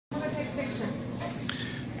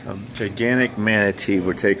A gigantic manatee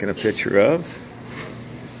we're taking a picture of.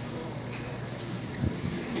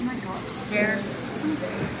 You might go upstairs.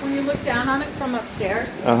 When you look down on it from upstairs,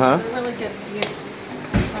 really good view.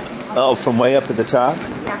 Oh, from way up at the top?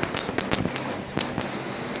 Yeah.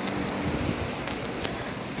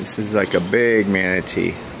 This is like a big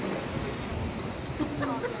manatee.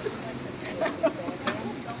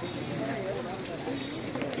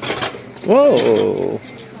 Whoa!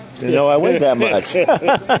 Didn't know I weighed that much.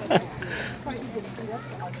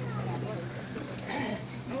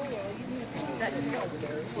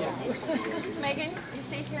 Megan, you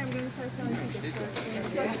stay here. I'm going to start selling tickets.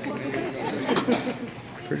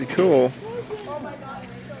 Pretty cool.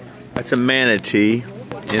 That's a manatee,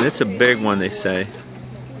 and it's a big one, they say.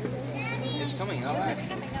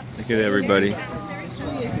 Look at everybody.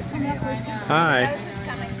 Hi.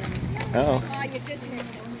 Oh.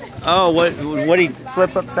 Oh, what he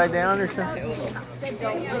flip upside down or something?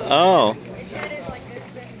 Oh.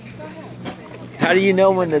 How do you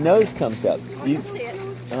know when the nose comes up? You see it.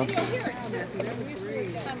 Oh.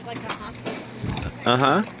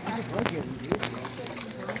 Uh-huh.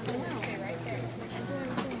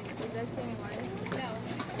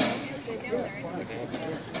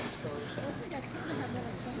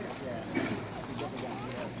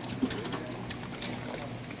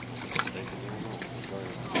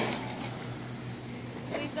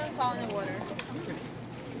 Please don't fall in the water.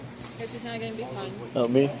 This is not going to be fun. Oh,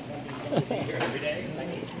 me?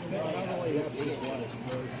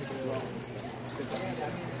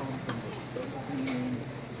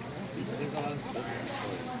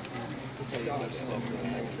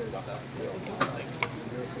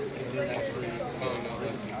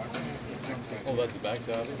 Oh, that's the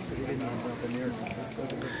backside.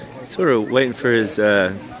 Sort of waiting for his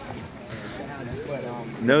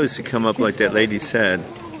nose to come up like that lady said.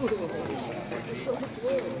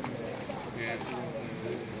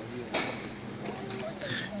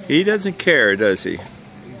 He doesn't care, does he?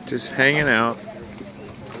 Just hanging out.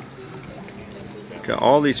 Got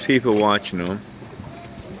all these people watching him.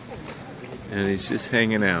 And he's just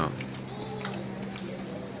hanging out.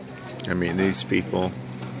 I mean, these people.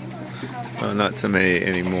 Well, not so many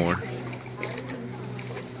anymore.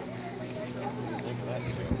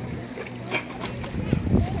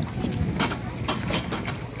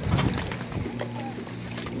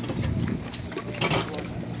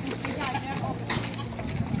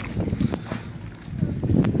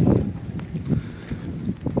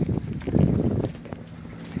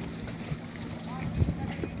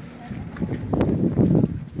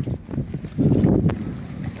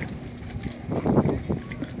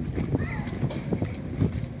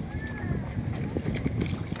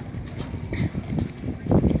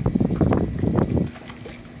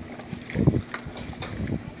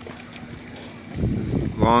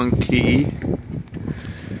 Long Key.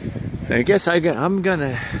 I guess I'm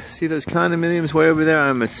gonna see those condominiums way over there.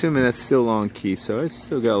 I'm assuming that's still Long Key, so it's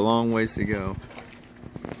still got a long ways to go.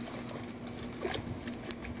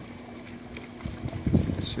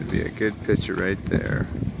 Should be a good picture right there.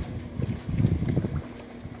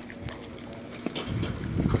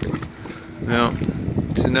 Well,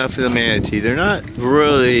 it's enough for the manatee. They're not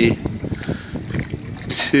really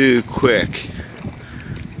too quick,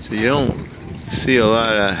 so you don't see a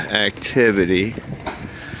lot of activity.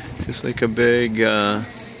 Just like a big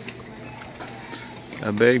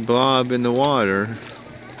blob in the water,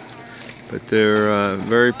 but they're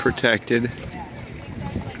very protected.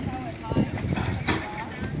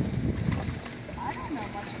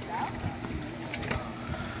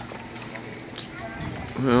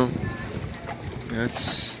 Well,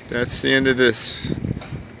 that's the end of this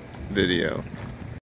video.